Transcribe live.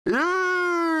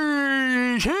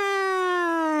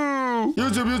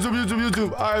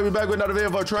YouTube. All right, we're back with another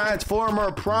video for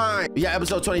Transformer Prime. Yeah,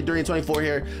 episode 23 and 24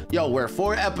 here. Yo, we're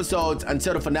 4 episodes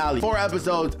until the finale. 4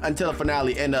 episodes until the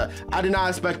finale. And I did not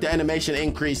expect the animation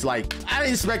increase. Like, I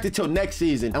didn't expect it till next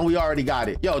season, and we already got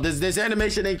it. Yo, this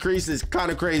animation increase is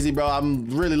kind of crazy, bro. I'm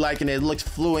really liking it. It looks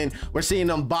fluent. We're seeing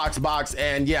them box,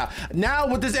 and yeah. Now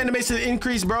with this animation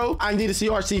increase, bro, I need to see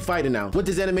RC fighting now. With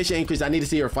this animation increase, I need to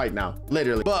see her fight now,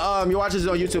 literally. But you're watching this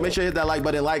on YouTube. Make sure you hit that like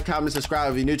button, like, comment,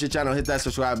 subscribe. If you're new to the channel, hit that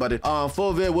subscribe button.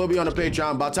 Full vid will be on the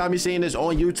Patreon. By the time you're seeing this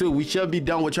on YouTube, we should be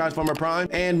done with Transformer Prime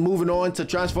and moving on to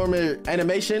Transformer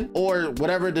animation or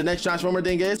whatever the next Transformer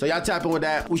thing is. So y'all tap in with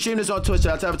that. We stream this on Twitch, so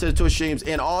y'all tap into the Twitch streams.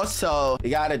 And also, we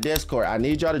got a Discord. I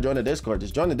need y'all to join the Discord.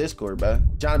 Just join the Discord, bro.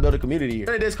 We're trying to build a community here.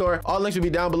 Join the Discord. All links will be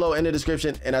down below in the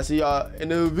description. And I see y'all in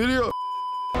the video.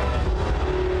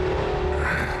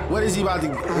 What is he about to?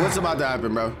 What's about to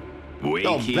happen, bro? Wakey,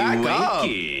 yo, back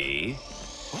wakey.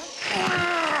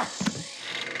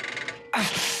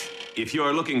 If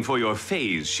you're looking for your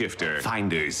phase shifter,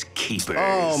 finders keepers.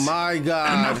 Oh my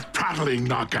God! Enough prattling,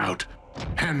 knockout.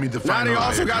 Hand me the now final. They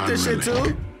also got this shit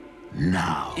too.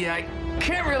 Now. Yeah, I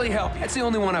can't really help you. That's the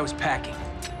only one I was packing.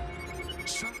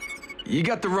 You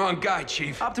got the wrong guy,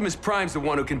 Chief. Optimus Prime's the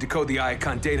one who can decode the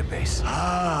Icon database.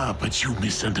 Ah, but you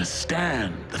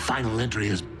misunderstand. The final entry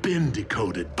has been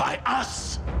decoded by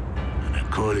us. And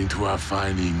according to our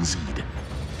findings, we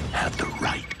have the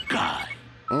right guy.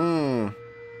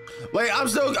 Wait, I'm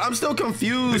still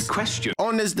confused. Good question.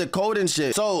 On this decoding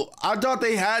shit. So I thought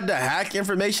they had the hack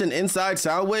information inside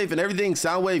Soundwave, and everything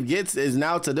Soundwave gets is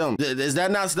now to them. Is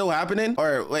that not still happening?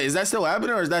 Or wait, is that still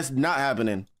happening, or is that not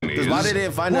happening? Because why they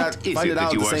didn't find it out at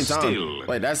the same time?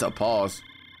 Wait, that's a pause.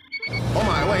 Oh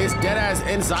my, wait, it's dead ass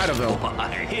inside of him. A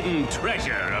hidden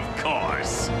treasure, of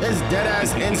course. It's dead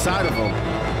ass inside of him.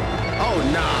 Oh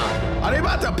nah. Are they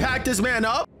about to pack this man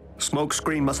up?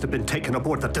 Smokescreen must have been taken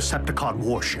aboard the Decepticon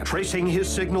warship. Tracing his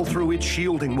signal through its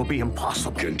shielding will be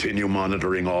impossible. Continue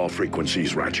monitoring all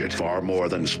frequencies, Ratchet. Far more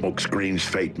than Smokescreen's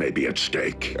fate may be at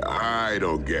stake. I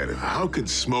don't get it. How could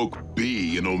Smoke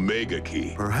be an Omega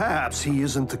key? Perhaps he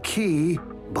isn't the key,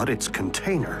 but its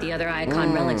container. The other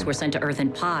Icon relics were sent to Earth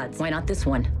in pods. Why not this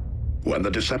one? When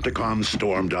the Decepticons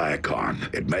stormed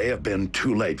Iacon, it may have been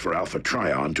too late for Alpha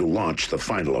Trion to launch the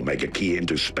final Omega key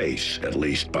into space, at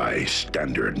least by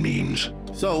standard means.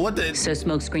 So what the? So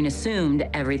Smokescreen assumed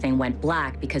everything went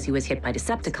black because he was hit by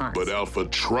Decepticons. But Alpha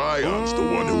Trion's the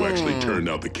one who actually turned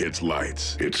out the kid's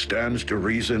lights. It stands to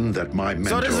reason that my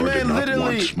mentor this did man not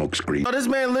literally- want Smokescreen. So this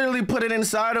man literally put it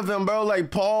inside of him, bro. Like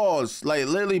pause, like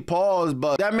literally pause.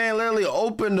 But that man literally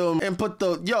opened him and put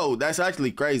the That's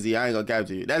actually crazy. I ain't gonna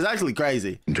capture you. That's actually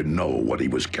crazy. To know what he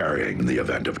was carrying in the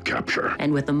event of capture.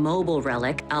 And with the mobile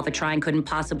relic, Alpha Trion couldn't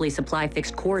possibly supply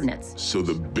fixed coordinates. So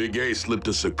the Big A slipped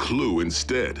us a clue instead.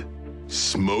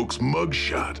 Smoke's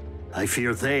mugshot. I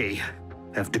fear they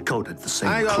have decoded the same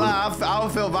I ain't gonna clue. lie, I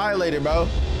would feel violated, bro.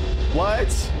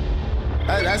 What?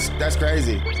 That's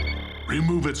crazy.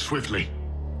 Remove it swiftly.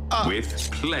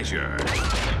 With pleasure.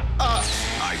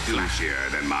 I do share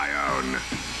than my own.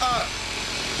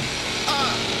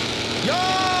 Yo!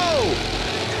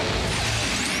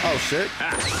 Oh shit.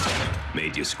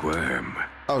 Made you squirm.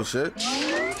 Oh shit.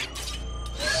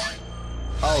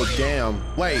 Oh damn.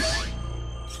 Wait.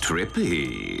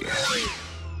 Trippy.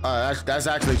 That's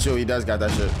actually true. He does got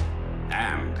that shit.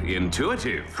 And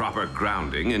intuitive. Proper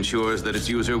grounding ensures that its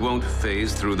user won't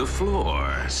phase through the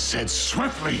floor. Said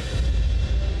swiftly.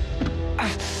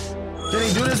 Can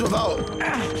he do this without?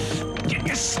 Get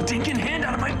your stinking hand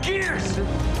out of my gears!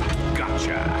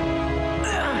 Gotcha.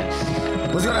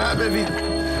 What's gonna happen if he?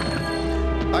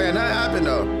 Oh yeah, that happened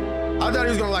though. I thought he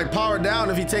was gonna like power down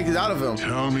if he takes it out of him.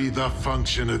 Tell me the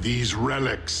function of these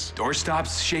relics.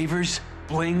 Doorstops, shavers,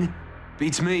 bling.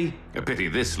 Beats me. A pity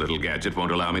this little gadget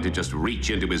won't allow me to just reach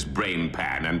into his brain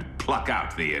pan and pluck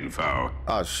out the info.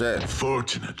 Oh shit.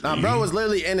 Fortunately, Nah, bro was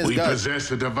literally in his we gut.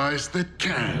 possess a device that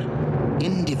can.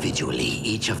 Individually,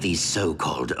 each of these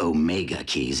so-called Omega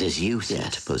keys is used.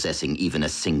 Yet, possessing even a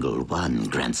single one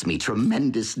grants me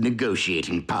tremendous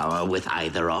negotiating power with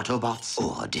either Autobots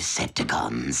or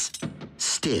Decepticons.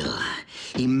 Still,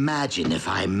 imagine if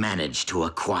I managed to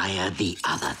acquire the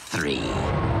other 3.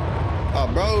 Oh,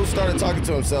 bro started talking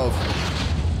to himself.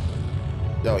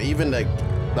 Yo, even the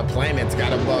planets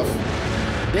got a buff.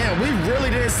 Damn, we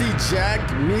really didn't see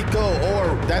Jack, Miko,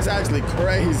 or that's actually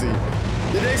crazy.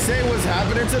 Did they say what's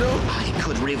happening to them? I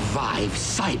could revive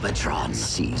Cybertron,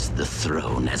 seize the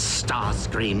throne as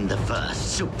Starscream the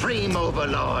First, Supreme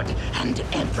Overlord, and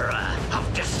Emperor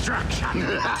of Destruction.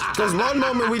 Because one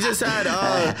moment we just had,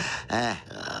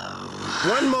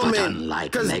 one moment,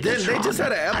 unlike because they Megatron, just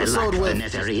had an episode I lack with the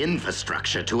necessary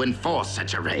infrastructure to enforce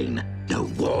such a reign. No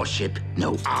warship,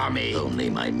 no army, only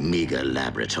my meager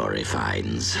laboratory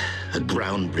finds. A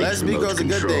groundbreaking Let's be remote a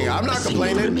good thing. I'm not a single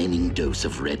complaining. remaining dose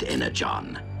of red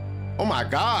energon. Oh my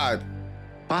God.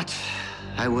 But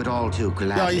I would all too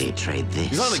gladly trade this.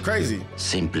 He's only crazy.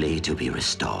 Simply to be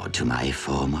restored to my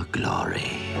former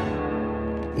glory.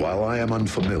 While I am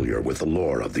unfamiliar with the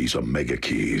lore of these Omega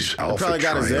Keys, Alpha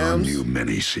Trion knew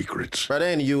many secrets. Bro,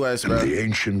 they in the U.S., bro. And the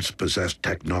ancients possessed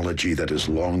technology that has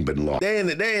long been lost. They in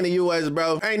the U.S.,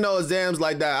 bro. Ain't no exams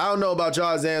like that. I don't know about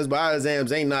y'all exams, but our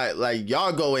exams ain't not like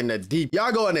y'all go in the deep.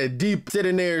 Y'all go in the deep,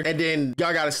 sitting there, and then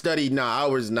y'all gotta study. Nah,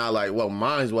 ours not like, well,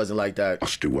 mine wasn't like that.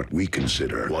 To what we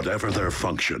consider, whatever their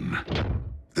function,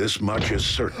 this much is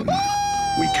certain.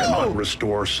 We cannot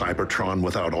restore Cybertron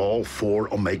without all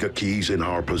 4 Omega Keys in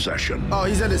our possession. Oh,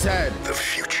 he's in his head. The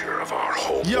future of our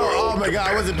whole world. Oh my God,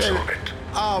 I wasn't paying. On it.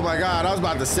 Oh my God, I was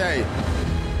about to say.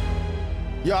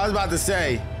 Yo, I was about to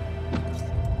say.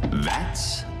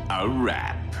 That's a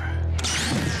wrap.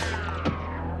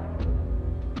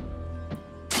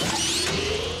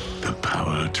 The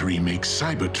power to remake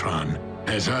Cybertron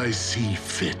as I see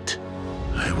fit.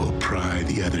 I will pry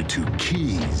the other 2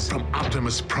 keys from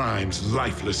Optimus Prime's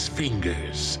lifeless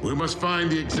fingers. We must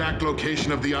find the exact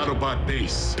location of the Autobot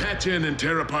base. Patch in and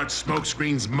tear apart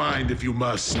Smokescreen's mind if you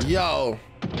must. Yo.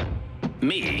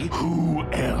 Me? Who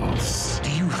else?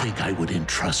 Do you think I would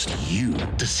entrust you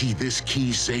to see this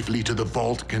key safely to the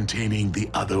vault containing the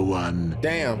other one?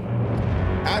 Damn.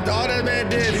 After all that man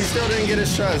did, he still didn't get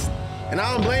his trust. And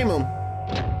I don't blame him.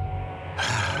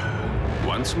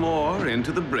 Once more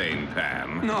into the brain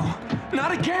pan. No,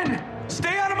 not again!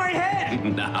 Stay out of my head!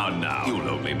 Now. You'll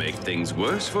only make things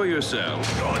worse for yourself.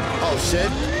 Oh, shit.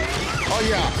 Oh,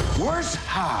 yeah. Worse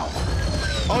how?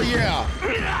 Oh, yeah.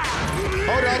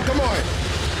 Hold up, come on.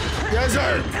 Yes,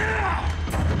 sir.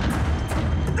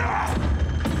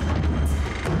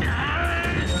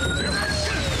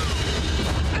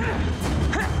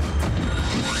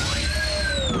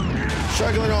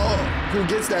 Struggling on who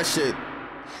gets that shit.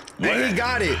 And he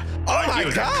got it. Oh my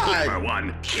God.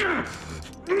 One.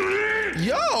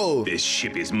 Yo. This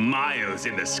ship is miles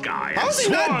in the sky. How's he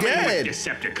not dead?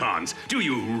 Decepticons. Do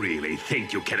you really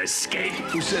think you can escape?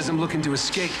 Who says I'm looking to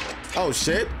escape? Oh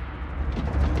shit.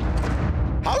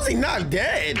 How's he not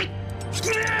dead? Bro is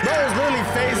literally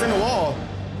phasing the wall.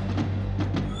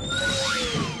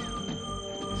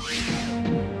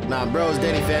 Nah, bro, it's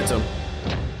Danny Phantom.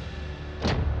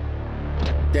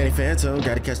 Danny Phantom,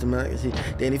 gotta catch the mic.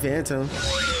 Danny Phantom.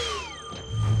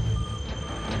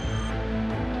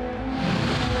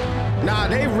 Nah,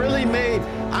 they really made,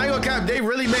 I ain't gonna cap, they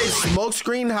really made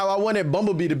Smokescreen how I wanted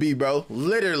Bumblebee to be, bro.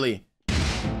 Literally.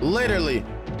 Literally.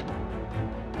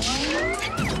 Think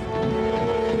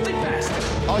fast.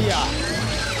 Oh, yeah.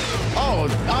 Oh,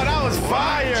 that was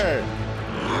fire.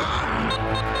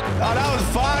 Oh, that was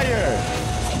fire.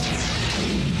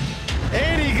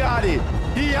 And he got it.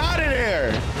 He out of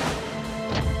there.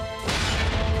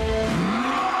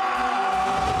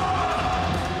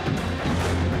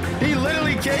 He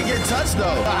literally can't get touched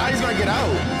though. How he's gonna get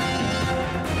out?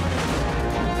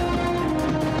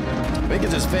 They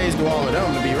can just phase through all of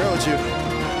them, to be real with you.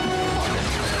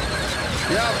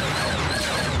 Yep.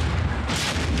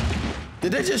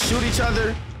 Did they just shoot each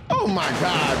other? Oh my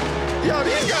God. Yo,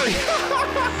 these guys.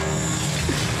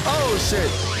 Oh shit.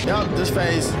 Yup, just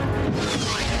phase.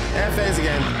 And phase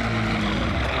again.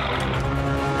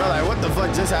 Bro, like, what the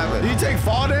fuck just happened? Do you take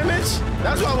fall damage?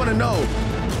 That's what I want to know.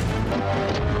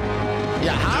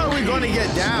 Yeah, how are we going to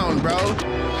get down, bro?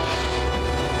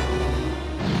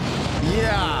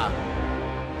 Yeah.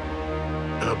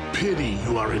 A pity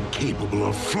you are incapable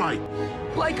of flight.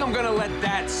 Like I'm gonna let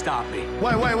that stop me.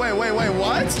 Wait, what?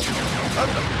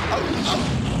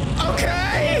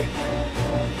 Okay.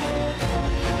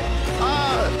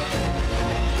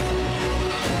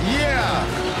 Yeah.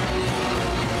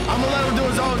 I'm gonna let him do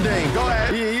his own thing. Go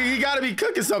ahead. He gotta be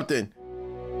cooking something.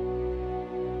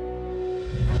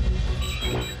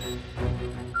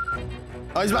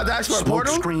 Oh, he's about to ask for a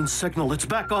portal? Smokescreen signal, it's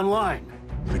back online.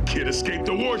 The kid escaped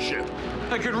the warship.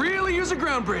 I could really use a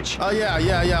ground bridge. Oh, yeah,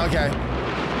 okay.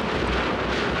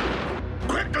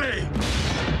 Quickly!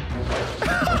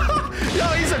 Yo,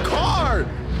 he's a car!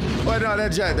 Wait, no, they're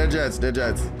jets. No,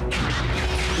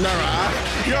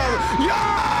 yo!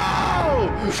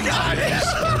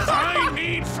 I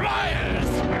need flyers!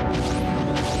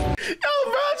 Yo,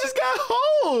 bro, just got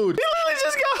hoed! He literally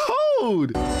just got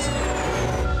hoed!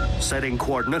 Setting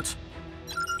coordinates.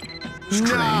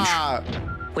 Nah!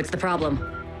 What's the problem?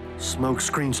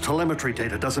 Smokescreen's telemetry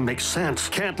data doesn't make sense.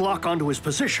 Can't lock onto his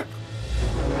position.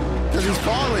 because he's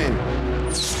falling.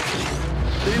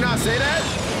 Did he not say that?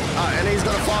 And he's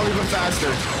gonna fall even faster.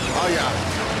 Oh yeah.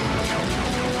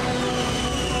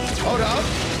 Hold up.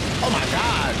 Oh my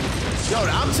God. Yo,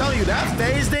 I'm telling you, that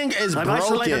phase thing is broken. I've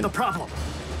isolated the problem.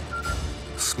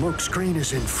 Smokescreen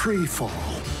is in free fall.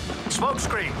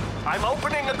 Smokescreen, I'm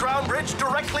opening a ground bridge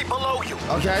directly below you.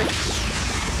 Okay.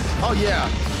 Oh yeah.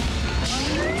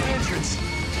 Entrance.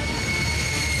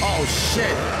 Oh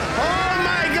shit. Oh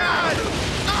my God.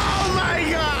 Oh my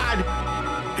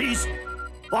God. He's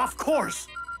off course.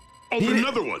 Open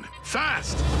another one,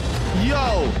 fast.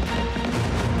 Yo.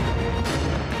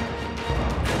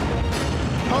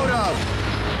 Hold up.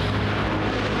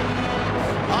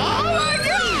 Oh my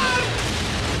God.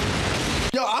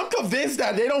 Yo, I'm convinced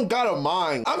that they don't got a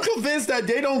mind. I'm convinced that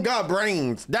they don't got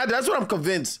brains. That's what I'm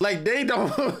convinced. Like they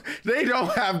don't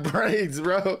have brains,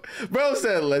 bro. Bro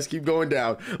said, let's keep going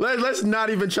down. Let's not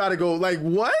even try to go. Like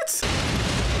what?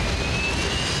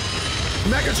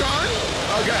 Megatron?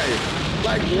 Okay.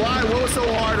 Like why? What was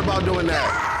so hard about doing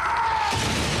that?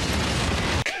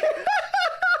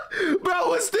 Bro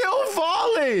was still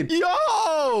falling.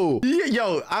 Yo.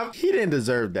 He didn't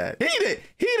deserve that. He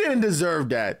didn't deserve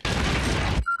that.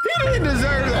 He didn't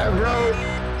deserve that, bro.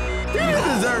 He didn't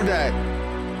deserve that.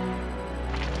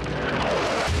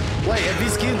 Wait, if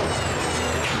he's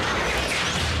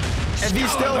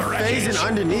still phasing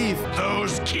underneath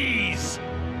Those keys.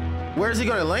 where's he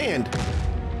gonna land?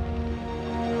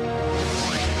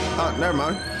 Oh, never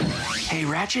mind. Hey,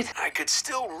 Ratchet, I could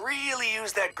still really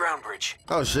use that ground bridge.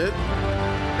 Oh shit.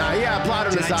 Nah, he had a plot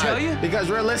on the Did I side. tell you? Because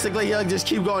realistically, he'll just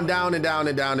keep going down and down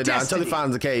and down and down until he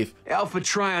finds a cave. Alpha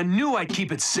Trion knew I'd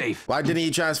keep it safe. Why didn't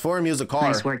he transform? Use a car.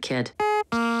 Nice work, kid.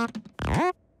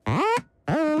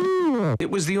 It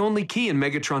was the only key in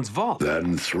Megatron's vault.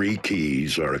 Then 3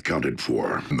 keys are accounted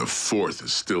for. And the 4th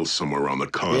is still somewhere on the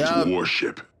Khan's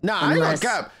warship. Nah, I ain't gonna Unless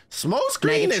cap.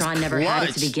 Smokescreen is Megatron never had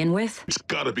it to begin with. It's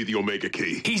gotta be the Omega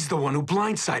key. He's the one who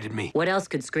blindsided me. What else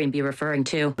could Scream be referring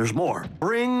to? There's more.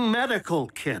 Bring medical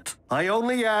kit. I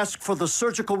only ask for the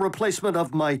surgical replacement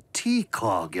of my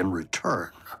T-cog in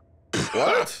return.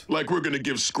 What? Like we're gonna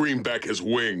give Scream back his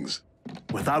wings.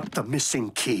 Without the missing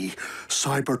key,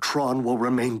 Cybertron will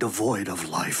remain devoid of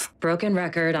life. Broken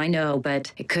record, I know,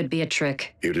 but it could be a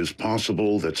trick. It is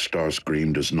possible that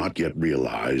Starscream does not yet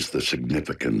realize the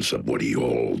significance of what he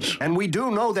holds. And we do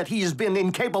know that he has been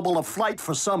incapable of flight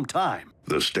for some time.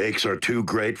 The stakes are too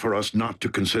great for us not to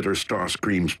consider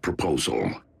Starscream's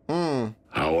proposal.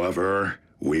 However,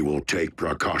 we will take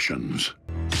precautions.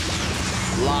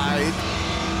 Like,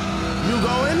 you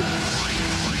going?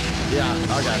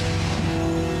 Yeah, okay.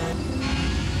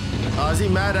 Is he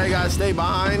mad that I gotta stay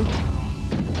behind?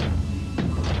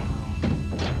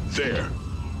 There.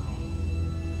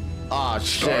 Oh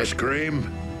shit. Starscream,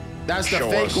 That's the show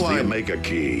fake us one. the Omega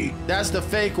key. That's the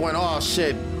fake one. Oh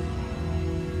shit.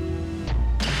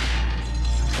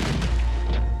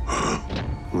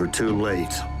 We're too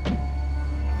late.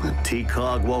 The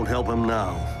T-cog won't help him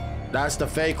now. That's the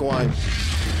fake one.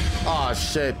 Oh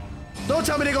shit. Don't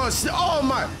tell me they're gonna oh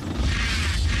my.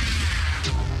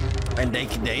 And they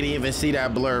didn't even see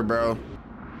that blur, bro.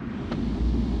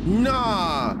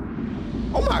 Nah.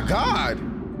 Oh my God.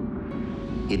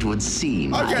 It would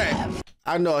seem I Okay. have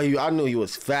I knew he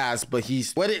was fast, but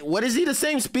he's what is he the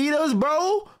same speed as,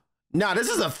 bro? Nah, this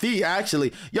is a feat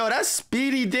actually. Yo, that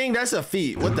speedy thing, that's a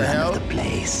feat. What the hell? the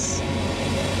place.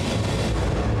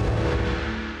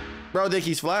 Bro, think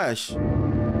he's Flash.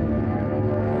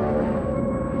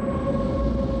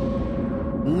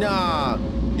 Nah,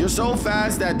 you're so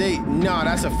fast that nah,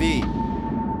 that's a feat.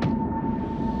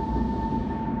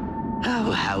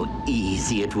 Oh, how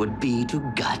easy it would be to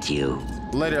gut you.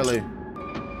 Literally.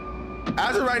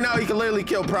 As of right now, he can literally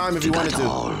kill Prime if he wanted Gut to.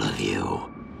 all of you.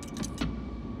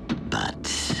 But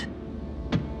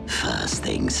first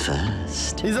things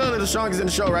first. He's literally the strongest in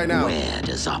the show right now. Where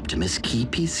does Optimus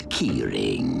keep his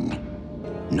keyring?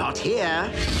 Not here.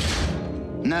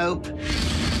 Nope.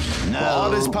 No. All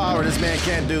this power this man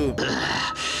can't do.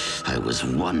 I was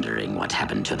wondering what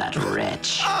happened to that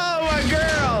wretch. Oh, my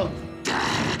girl!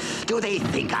 Do they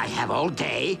think I have all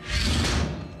day?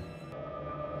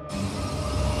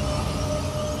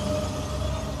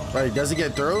 Right, does he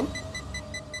get through?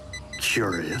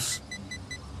 Curious.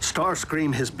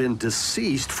 Starscream has been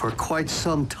deceased for quite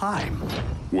some time.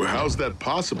 Well, how's that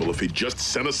possible if he just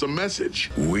sent us a message?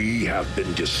 We have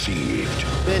been deceived.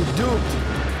 Been duped.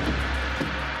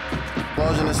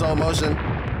 Explosion in slow motion.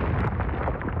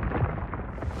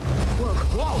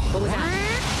 Whoa, what was that?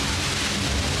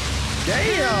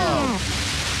 Damn!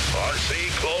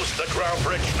 RC, close the ground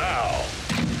bridge now.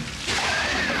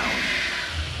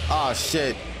 Oh,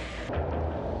 shit.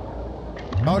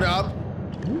 Hold up.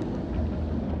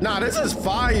 Nah, this is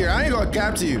fire. I ain't gonna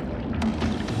cap to you.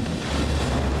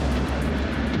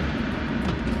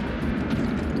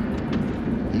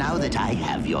 Now that I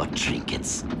have your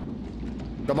trinkets.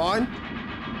 Come on.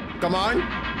 Come on.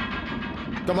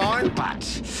 Come on. But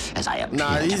as I appear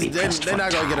nah, to be pressed they're for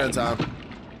not gonna get it in time. time.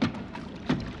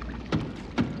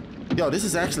 Yo, this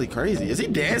is actually crazy. Is he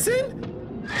dancing?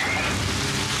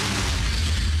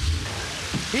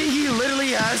 He literally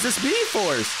has the speed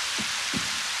force.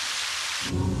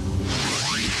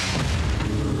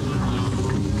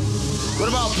 What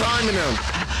about priming him?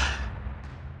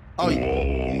 Oh,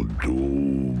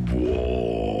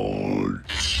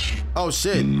 oh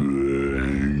shit.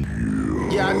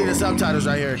 Yeah, I need the subtitles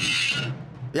right here.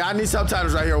 Yeah, I need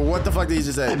subtitles right here. What the fuck did he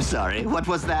just say? I'm sorry, what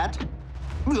was that?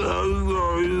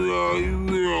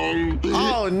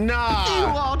 Oh, nah. You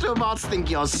Autobots think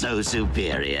you're so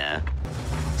superior.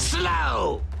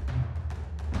 Slow!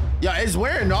 Yeah, it's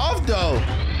wearing off though.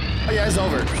 Oh yeah, it's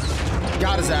over.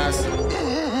 Got his ass.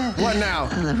 What now?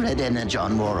 The red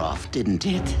energon wore off, didn't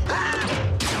it?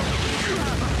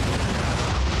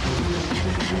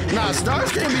 Nah,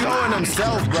 Starscream be holding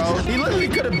himself, bro. He literally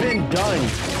could have been done.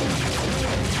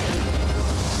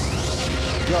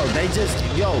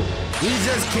 Yo, we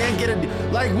just can't get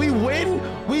it. Like, we win,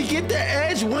 we get the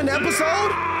edge one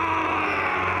episode.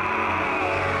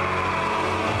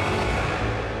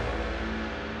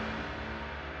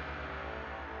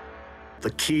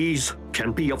 The keys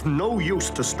can be of no use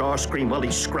to Starscream while he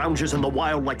scrounges in the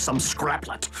wild like some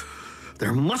scraplet.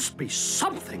 There must be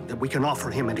something that we can offer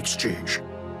him in exchange.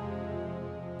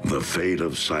 The fate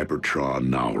of Cybertron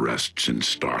now rests in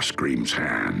Starscream's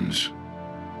hands.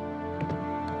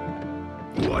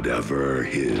 Whatever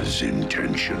his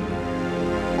intention.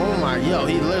 Oh my, yo,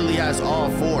 he literally has all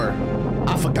four.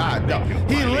 I forgot. No,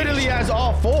 he literally has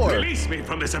all four. Release me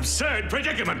from this absurd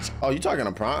predicament. Oh, you talking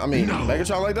to Prime? I mean, no.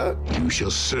 Megatron like that? You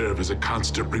shall serve as a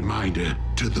constant reminder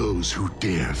to those who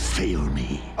dare fail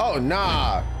me. Oh,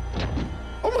 nah.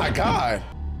 Oh my God.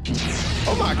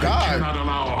 Oh my God. I cannot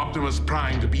allow Optimus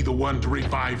Prime to be the one to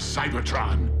revive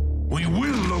Cybertron. We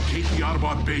will locate the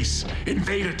Autobot base,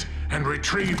 invade it, and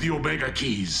retrieve the Omega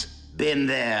keys. Been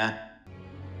there.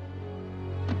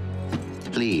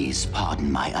 Please pardon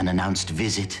my unannounced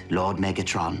visit, Lord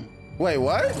Megatron. Wait,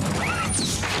 what?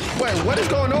 Wait, what is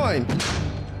going on?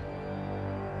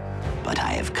 But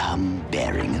I have come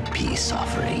bearing a peace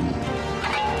offering.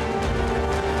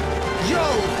 Yo,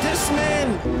 this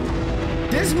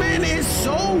man is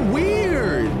so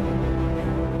weird.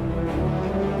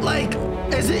 Like,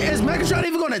 is Megatron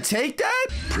even gonna take that?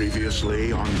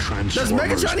 Previously on Transformers Does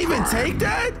Megatron even Prime. take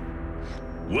that?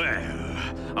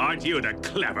 Well, aren't you the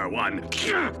clever one?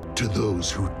 To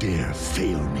those who dare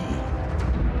fail me.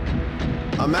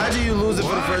 Imagine you lose it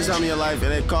for the first time in your life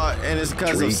and it's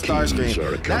because of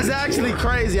Starscream. That's actually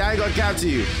crazy. I ain't gonna capture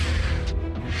you.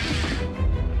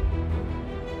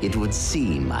 It would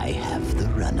seem I have the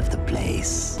run of the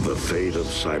place. The fate of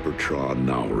Cybertron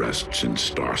now rests in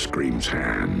Starscream's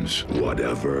hands,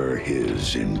 whatever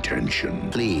his intention.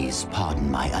 Please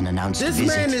pardon my unannounced This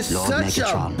visit, man is Lord such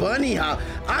Megatron. a bunny hop.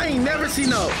 I ain't never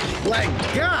seen no, like,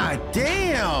 god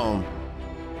damn.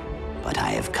 But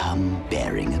I have come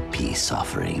bearing a peace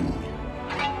offering.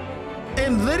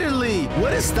 And literally,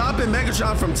 what is stopping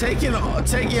Megatron from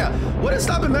what is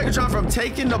stopping Megatron from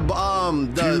taking the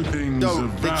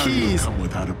keys come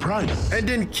without a price. and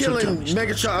then killing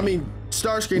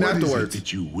Starscream afterwards? What is it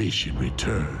that you wish in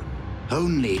return?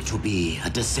 Only to be a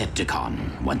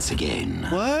Decepticon once again.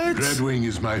 What? Dreadwing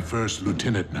is my first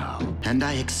lieutenant now. And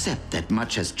I accept that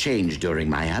much has changed during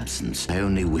my absence. I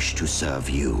only wish to serve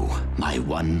you, my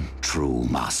one true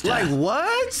master. Like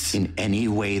what? In any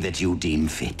way that you deem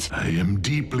fit. I am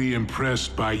deeply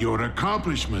impressed by your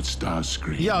accomplishments,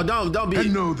 Starscream. Yo, don't be.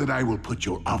 And know that I will put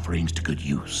your offerings to good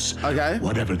use. Okay.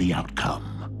 Whatever the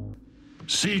outcome.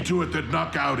 See to it that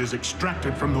Knockout is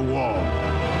extracted from the wall.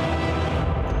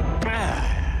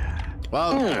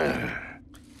 Well,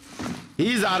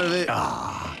 he's out of it.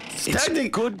 It's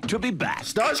good to be back.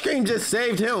 Starscream just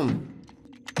saved him.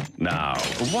 Now,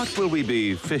 what will we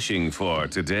be fishing for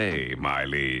today, my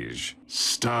liege?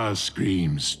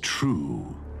 Starscream's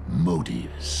true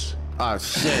motives. Oh,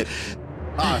 shit.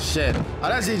 Oh, shit. Oh,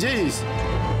 that's CG's.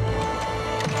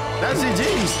 That's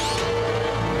CG's.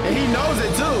 And he knows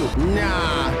it, too.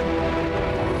 Nah.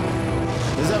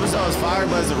 This episode is fire,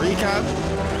 but it's a recap.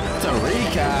 It's a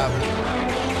recap.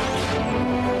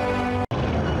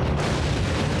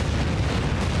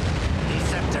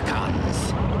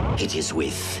 Decepticons, it is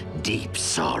with deep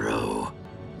sorrow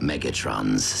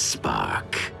Megatron's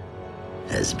spark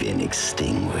has been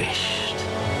extinguished.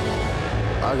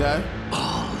 Okay.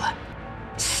 All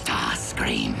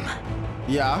Starscream.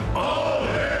 Yeah. All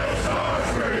hail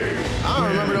Starscream! I don't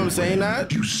remember them saying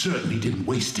that. You certainly didn't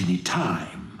waste any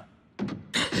time.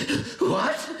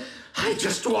 What? I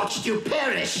just watched you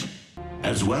perish.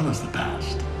 As well as the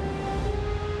past.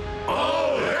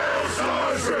 All hail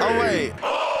Starscream! Oh wait.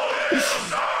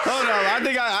 Hold on.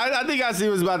 I think I see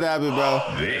what's about to happen, bro.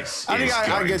 This I think is I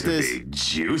going get to this. be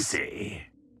juicy.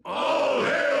 All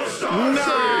hail Starscream!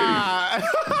 Nah.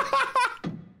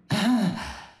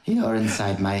 You're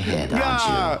inside my head, aren't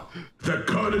Nah. The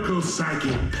conical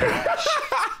psychic patch.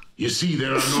 You see,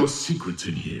 there are no secrets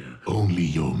in here, only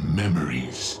your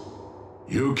memories.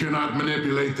 You cannot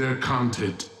manipulate their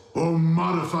content or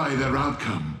modify their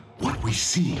outcome. What we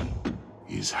see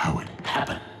is how it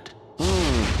happened.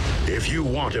 If you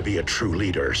want to be a true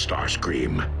leader,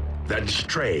 Starscream, then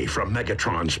stray from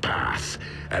Megatron's path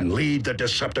and lead the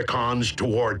Decepticons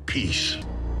toward peace.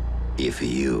 If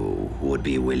you would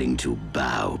be willing to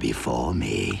bow before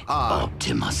me,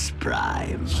 Optimus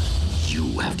Prime,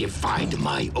 you have defied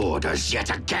my orders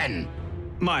yet again.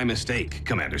 My mistake,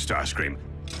 Commander Starscream.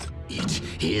 It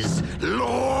is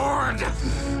Lord.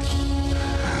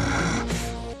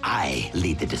 I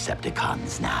lead the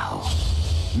Decepticons now.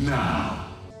 Now,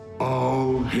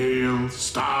 all hail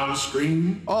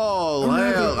Starscream. Oh,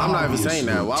 hell. I'm not even saying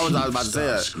that. Why was I about to say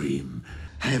that? Starscream.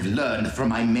 I have learned from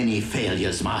my many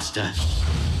failures, Master.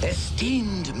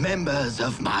 Esteemed members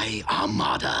of my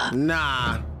armada,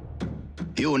 Nah.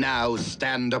 you now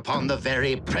stand upon the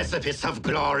very precipice of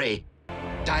glory.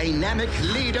 Dynamic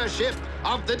leadership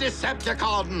of the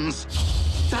Decepticons.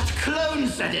 That clone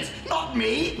said it, not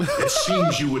me. It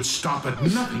seems you would stop at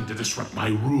nothing to disrupt my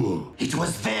rule. It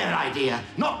was their idea,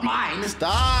 not mine.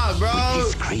 Stop, bro.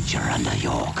 This creature under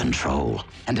your control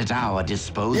and at our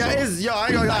disposal. Yeah, I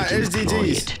ain't gonna lie, it's employ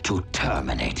GG's. it to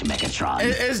terminate Megatron.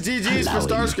 It's GG's for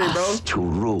Starscream, bro. To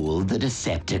rule the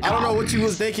Decepticons. I don't know what you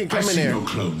was thinking I coming see here. no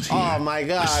clones here. Oh my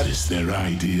God. Is this their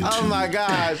idea Oh too? my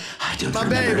God. I don't My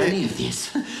remember baby. any of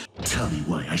this. Tell me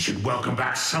why I should welcome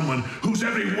back someone whose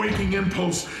every waking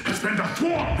impulse has been to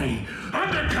thwart me,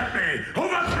 undercut me,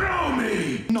 overthrow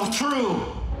me. Not true.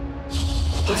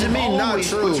 What you mean, not Always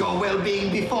true? put your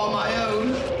well-being before my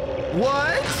own.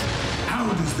 What?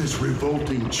 How does this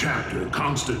revolting chapter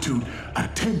constitute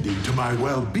attending to my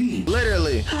well-being?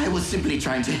 Literally. I was simply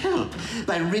trying to help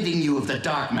by ridding you of the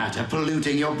dark matter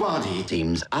polluting your body.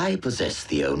 Seems I possess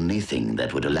the only thing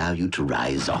that would allow you to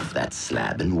rise off that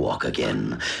slab and walk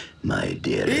again, my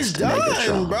dearest He's done,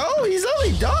 Megatron. bro. He's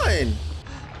only done.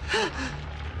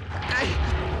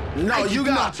 No, I you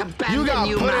did got not abandon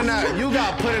you, put in that. Master. You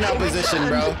got put in that I position,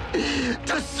 bro. returned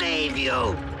to save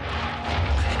you.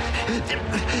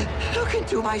 Look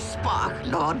into my spark,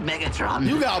 Lord Megatron.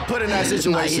 You got put in that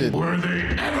situation. Were they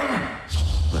ever?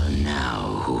 Well,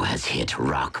 now who has hit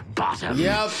rock bottom?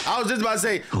 Yep. I was just about to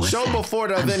say, Who is show that? before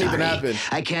the I'm event even sorry. happened.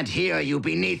 I can't hear you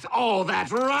beneath all that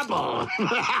rubble.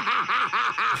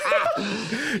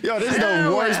 Yo, this is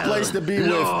the worst place to be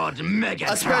Lord with.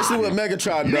 Megatron. Especially with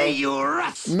Megatron, bro. May you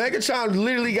rust. Megatron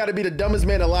literally got to be the dumbest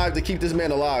man alive to keep this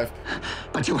man alive.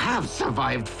 But you have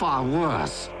survived far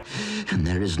worse. And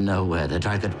there is nowhere that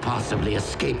I could possibly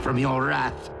escape from your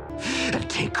wrath. And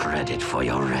take credit for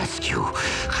your rescue.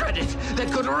 Credit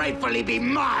that could rightfully be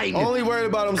mine. Only worried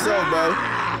about himself, bro.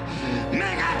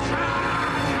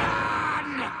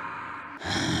 Megatron!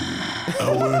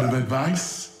 A word of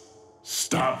advice?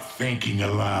 Stop thinking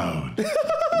aloud.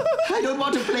 I don't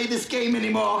want to play this game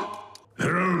anymore.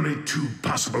 There are only two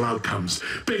possible outcomes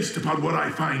based upon what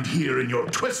I find here in your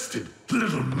twisted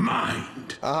little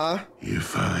mind.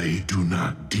 If I do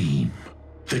not deem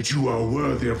that you are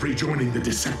worthy of rejoining the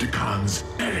Decepticons,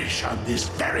 perish on this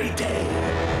very day.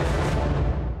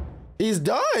 He's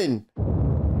done.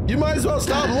 You might as well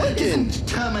stop looking. Isn't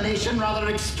termination rather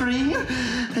extreme?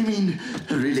 I mean,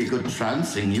 a really good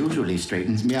trouncing usually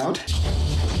straightens me out.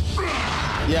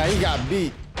 Yeah, he got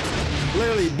beat.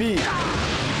 Literally beat.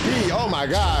 Beat. Oh my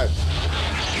God.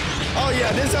 Oh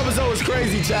yeah, this episode was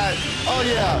crazy, chat. Oh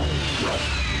yeah.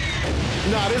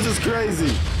 Nah, this is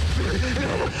crazy.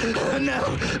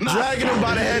 No, Dragging him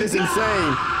by the head is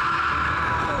insane.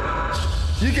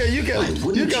 You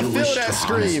can feel that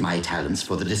scream. My talents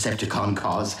for the Decepticon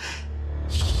cause.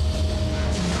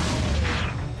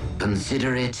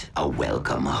 Consider it a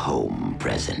welcome home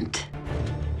present.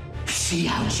 See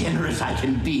how generous I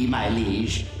can be, my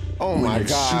liege. Oh my When it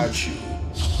God. suits you.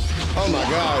 Oh my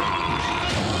God.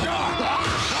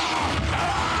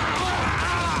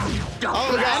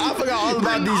 Oh my God, I forgot all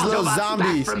about these little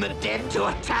zombies. From the dead to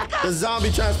attack us. The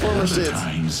zombie transformer shit. Other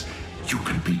times, you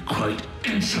can be quite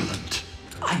insolent.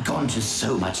 I'd gone to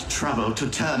so much trouble to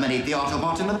terminate the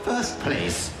Autobot in the first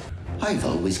place. I've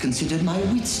always considered my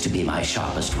wits to be my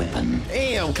sharpest weapon.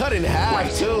 Damn, cut in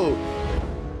half, too.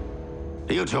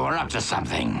 You two are up to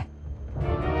something.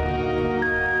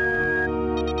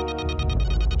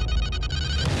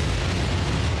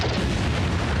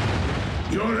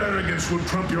 Your arrogance will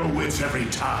trump your wits every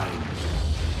time.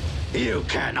 You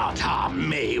cannot harm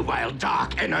me while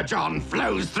dark energon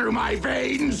flows through my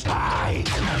veins. I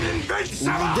am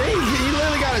invincible. He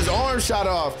literally got his arm shot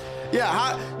off.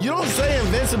 Yeah, you don't say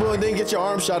invincible and then get your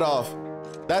arm shot off.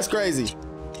 That's crazy.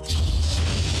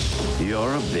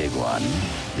 You're a big one.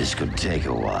 This could take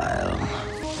a while.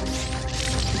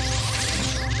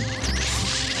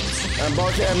 And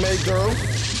Bulkhead made through.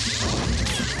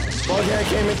 Bulkhead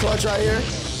came in clutch right here.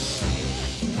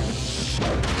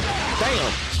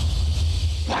 Damn.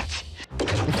 What?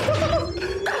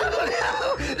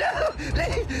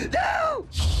 No!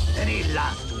 Any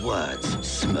last words,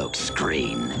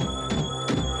 smokescreen?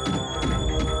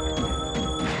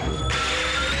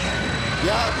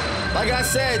 Yeah, like I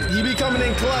said, you be coming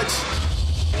in clutch.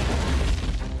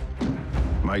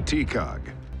 My T-Cog.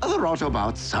 Other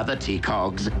Autobots, other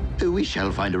T-Cogs. We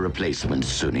shall find a replacement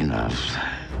soon enough.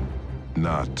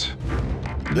 Not.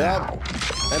 Yep.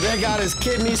 And then got his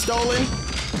kidney stolen.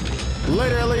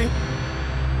 Literally.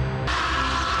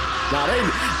 Nah, they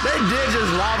did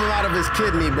just rob him out of his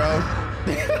kidney, bro.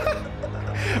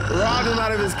 Robbed him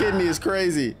out of his kidney is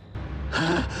crazy.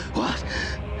 What?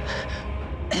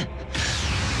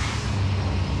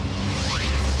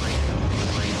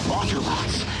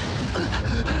 Autobots.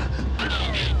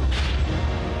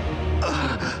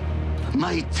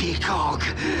 My T-Cog.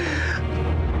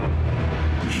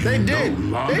 They did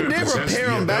repair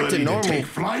him back to normal. Take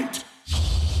flight?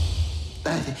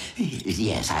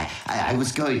 Yes, I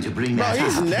was going to bring that up.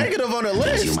 He's negative on the list.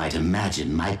 As you might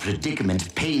imagine, my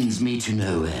predicament pains me to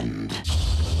no end.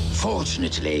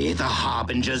 Fortunately, the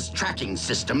Harbinger's tracking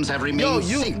systems have remained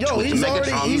synced with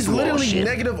Megatron's he's literally warship.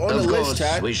 negative on the list,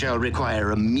 Chad. We shall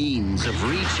require a means of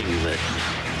reaching the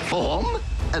form.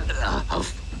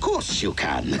 Of course you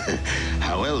can.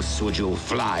 How else would you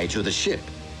fly to the ship?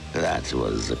 That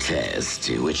was a test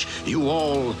which you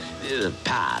all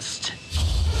passed.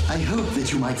 I hope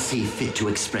that you might see fit to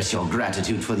express your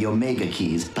gratitude for the Omega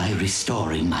keys by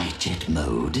restoring my jet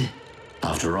mode.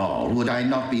 After all, would I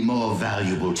not be more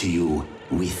valuable to you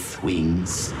with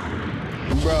wings?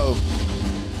 Bro,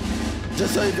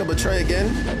 just so you can betray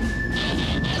again?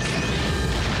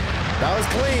 That was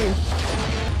clean.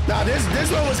 Nah,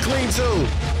 this one was clean too.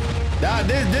 Nah,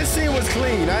 this scene was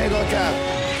clean. I ain't gonna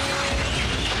cap.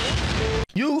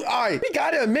 Alright, we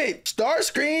gotta admit,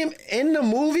 Starscream in the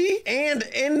movie and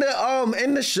in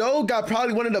the show got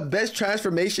probably one of the best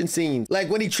transformation scenes. Like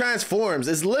when he transforms,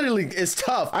 it's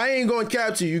tough. I ain't gonna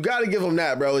cap to you. You gotta give him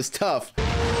that, bro. It's tough.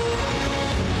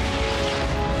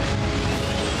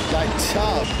 Like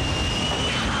tough.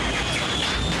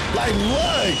 Like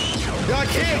look, y'all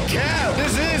can't cap.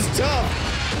 This is tough.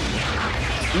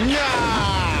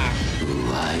 Nah.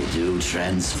 I do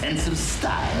transfensive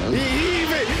style. He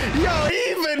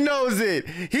even knows it.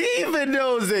 He even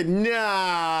knows it.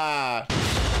 Nah.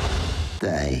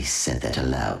 I said that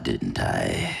aloud, didn't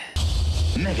I?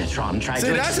 Megatron tried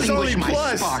to that's extinguish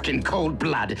my spark in cold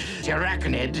blood.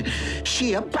 Arachnid,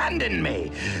 she abandoned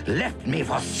me, left me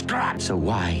for scrap. So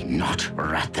why not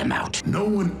rat them out? No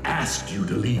one asked you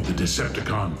to leave the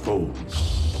Decepticon fold.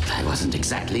 I wasn't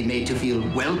exactly made to feel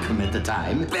welcome at the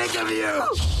time. Big of you!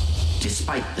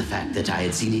 Despite the fact that I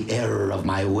had seen the error of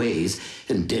my ways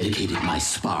and dedicated my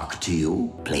spark to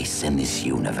you, place in this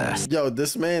universe. Yo,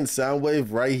 this man's sound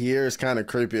wave right here is kind of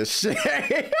creepy as shit.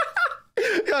 Yo,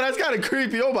 that's kind of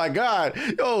creepy. Oh my God.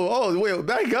 Yo, wait,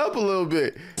 back up a little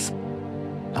bit.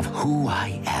 Of who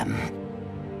I am.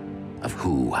 Of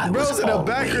who I was in the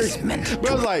always meant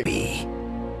to be.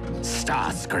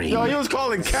 Starscream. Yo, he was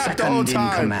calling Cap the whole time. Second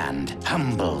in command,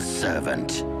 humble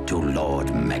servant to Lord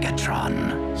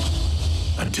Megatron.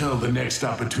 Until the next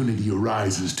opportunity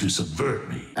arises to subvert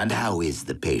me. And how is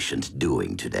the patient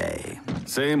doing today?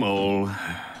 Same old.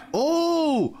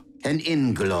 Oh! An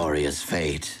inglorious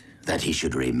fate that he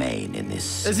should remain in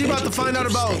this. Is he about to find out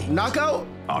about Knockout?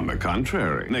 On the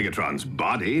contrary, Megatron's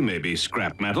body may be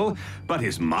scrap metal, but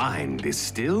his mind is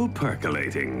still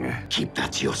percolating. Keep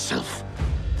that to yourself.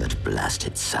 That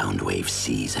blasted sound wave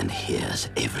sees and hears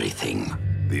everything.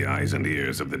 The eyes and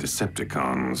ears of the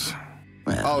Decepticons.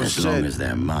 Well, as long as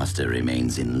their master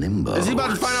remains in limbo, is he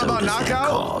about to find out about Knockout?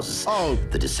 Cause. Oh.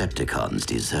 The Decepticons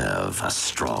deserve a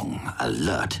strong,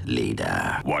 alert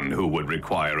leader. One who would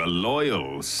require a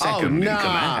loyal second in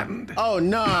command. Oh,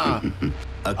 nah.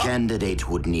 A candidate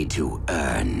would need to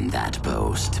earn that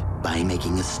post by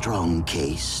making a strong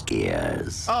case,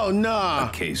 Gears. Oh, nah.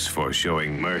 A case for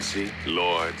showing mercy,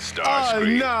 Lord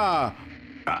Starscream. Oh, nah.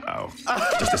 Uh-oh.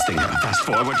 Does this thing have a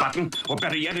fast-forward button? Or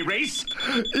better yet, erase?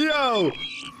 Yo!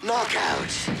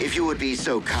 Knockout, if you would be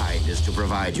so kind as to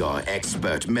provide your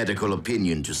expert medical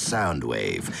opinion to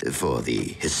Soundwave for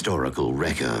the historical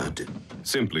record.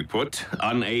 Simply put,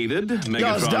 unaided,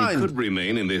 Megatron could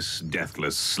remain in this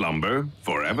deathless slumber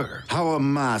forever. Our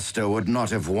master would not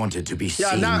have wanted to be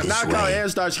seen this way. And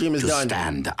Starscream is done.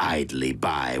 Stand idly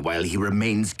by while he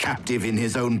remains captive in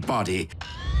his own body.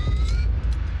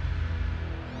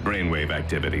 Brainwave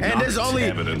activity, and there's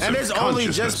only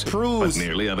just proves but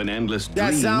merely of an endless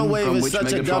that dream Soundwave from is which such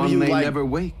Megatron a W may like never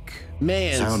wake.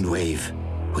 Man,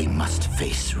 Soundwave, we must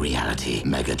face reality.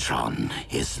 Megatron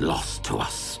is lost to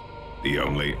us. The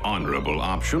only honorable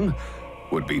option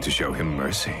would be to show him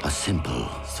mercy. A simple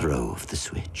throw of the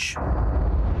switch.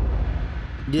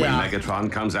 Yeah. When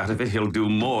Megatron comes out of it, he'll do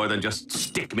more than just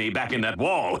stick me back in that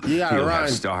wall. You gotta he'll run. Have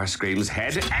Starscream's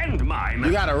head and mine.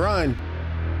 You gotta run.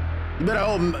 You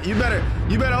better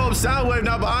hope Soundwave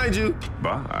not behind you.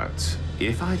 But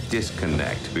if I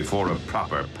disconnect before a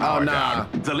proper power down,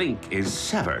 the link is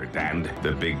severed, and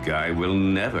the big guy will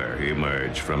never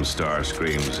emerge from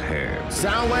Starscream's head.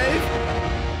 Soundwave?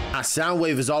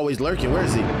 Soundwave is always lurking. Where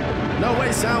is he? No way,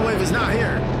 Soundwave is not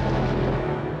here.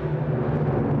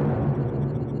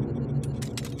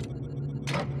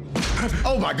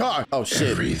 Oh my God. Oh shit.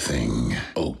 Everything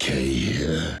okay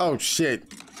here? Oh shit.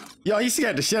 Yo, he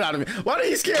scared the shit out of me. Why did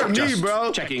he scare me,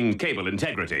 bro? Checking cable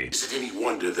integrity. Is it any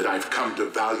wonder that I've come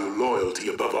to value loyalty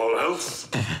above all else?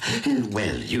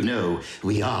 Well, you know,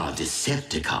 we are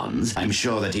Decepticons. I'm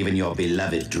sure that even your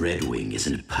beloved Dreadwing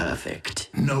isn't perfect.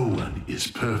 No one is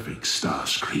perfect,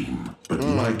 Starscream. But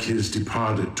like his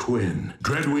departed twin,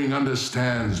 Dreadwing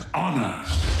understands honor.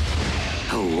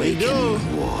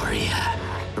 Awaken, warrior.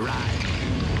 Right.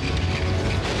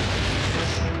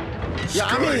 Yeah,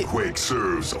 Skyquake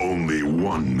serves only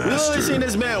one master. We've only seen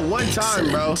this man one time,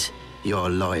 bro. Your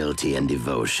loyalty and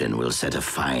devotion will set a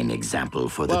fine example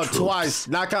for the troops. Well, twice,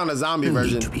 not counting the zombie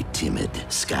version. Need to be timid,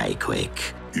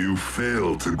 Skyquake. You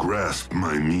fail to grasp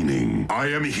my meaning. I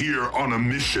am here on a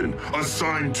mission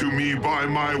assigned to me by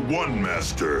my one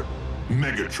master,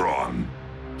 Megatron.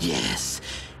 Yes,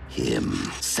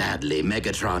 him. Sadly,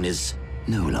 Megatron is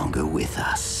no longer with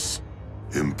us.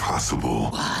 Impossible.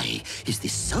 Why is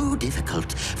this so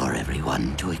difficult for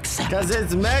everyone to accept? Because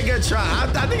it's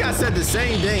Megatron. I think I said the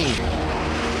same thing.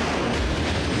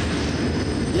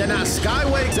 Yeah, now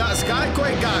Skyquake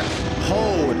got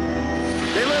hold.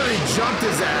 They literally jumped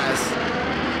his ass.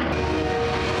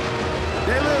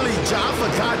 I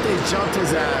forgot they jumped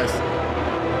his ass.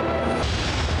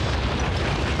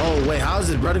 Oh, wait, how's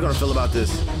his brother gonna feel about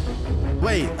this?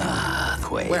 Wait.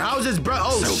 Wait, how's his brother?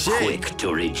 Oh, so shit. Quick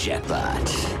to reject that.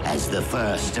 As the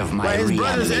first of my his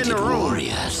brother's in the room.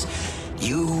 warriors,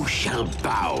 you shall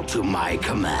bow to my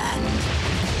command.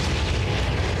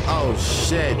 Oh,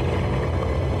 shit.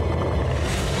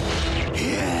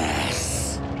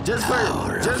 Yes. Just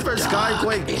for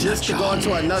Skyquake, just to go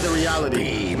into another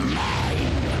reality.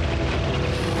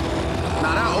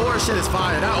 Nah, that aura shit is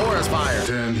fire. That aura's fire.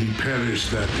 And he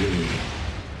perished that day.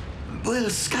 Well,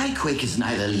 Skyquake is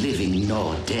neither living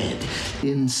nor dead,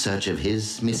 in search of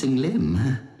his missing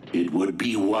limb. It would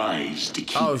be wise to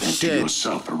keep that to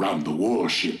yourself around the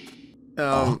warship.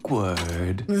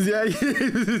 Awkward. Yeah.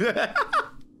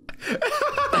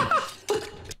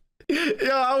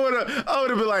 Yo, I would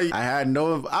have been like, I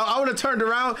would have turned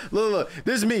around. Look,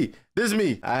 this is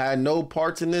me. I had no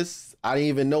parts in this. I didn't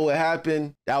even know what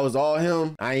happened. That was all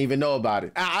him. I didn't even know about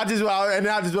it. I just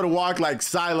would have walked like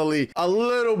silently a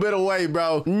little bit away,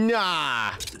 bro.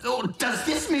 Nah. Oh, does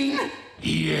this mean?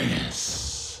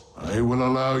 Yes. I will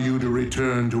allow you to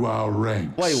return to our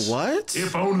ranks. Wait, what?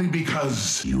 If only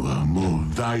because you are more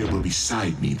valuable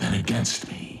beside me than against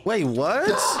me. Wait, what?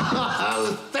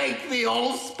 Thank the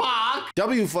old Spock.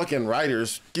 W fucking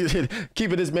writers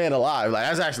keeping this man alive. Like,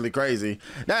 that's actually crazy.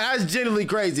 That's genuinely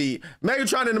crazy.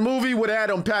 Megatron in the movie would have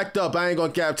had him packed up. I ain't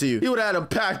gonna cap to you. He would have had him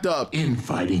packed up.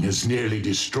 Infighting has nearly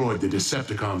destroyed the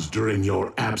Decepticons during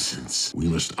your absence. We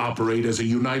must operate as a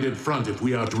united front if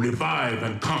we are to revive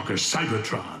and conquer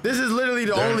Cybertron. This is literally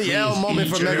the only L moment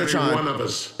for Megatron. One of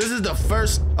us. This is the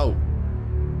first. Oh.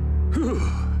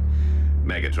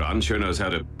 Megatron sure knows how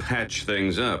to patch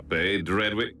things up, eh,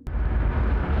 Dreadwing?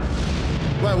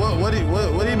 Wait, what are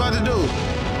you about to do?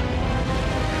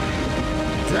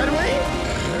 Dreadwing?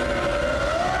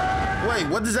 Wait,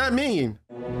 what does that mean?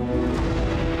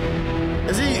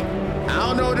 Is he? I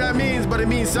don't know what that means, but it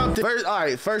means something. All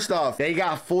right, first off, they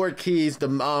got 4 keys. The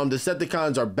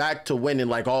Decepticons are back to winning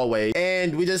like always.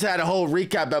 And we just had a whole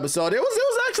recap episode. It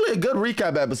was actually a good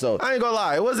recap episode. I ain't gonna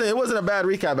lie, it wasn't a bad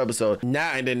recap episode.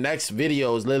 Now, and the next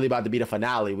video is literally about to be the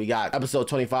finale. We got episode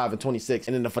 25 and 26,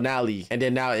 and then the finale, and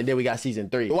then we got season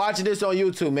 3. You're watching this on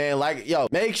YouTube, man. Like, yo,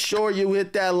 make sure you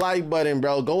hit that like button,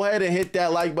 bro. Go ahead and hit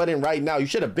that like button right now. You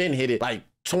should have been hit it like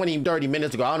 20-30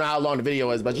 minutes ago. I don't know how long the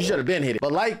video is, but you should have been hit it.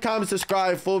 But like, comment,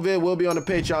 subscribe. Full vid will be on the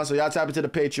Patreon, so y'all tap into the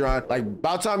Patreon. Like,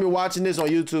 about time you're watching this on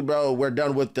YouTube, bro, we're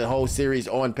done with the whole series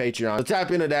on Patreon, so tap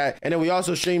into that. And then we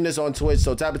also stream this on Twitch,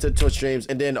 so tap into Twitch streams.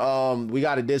 And then we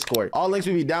got a Discord. All links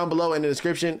will be down below in the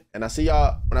description, and I see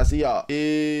y'all when I see y'all.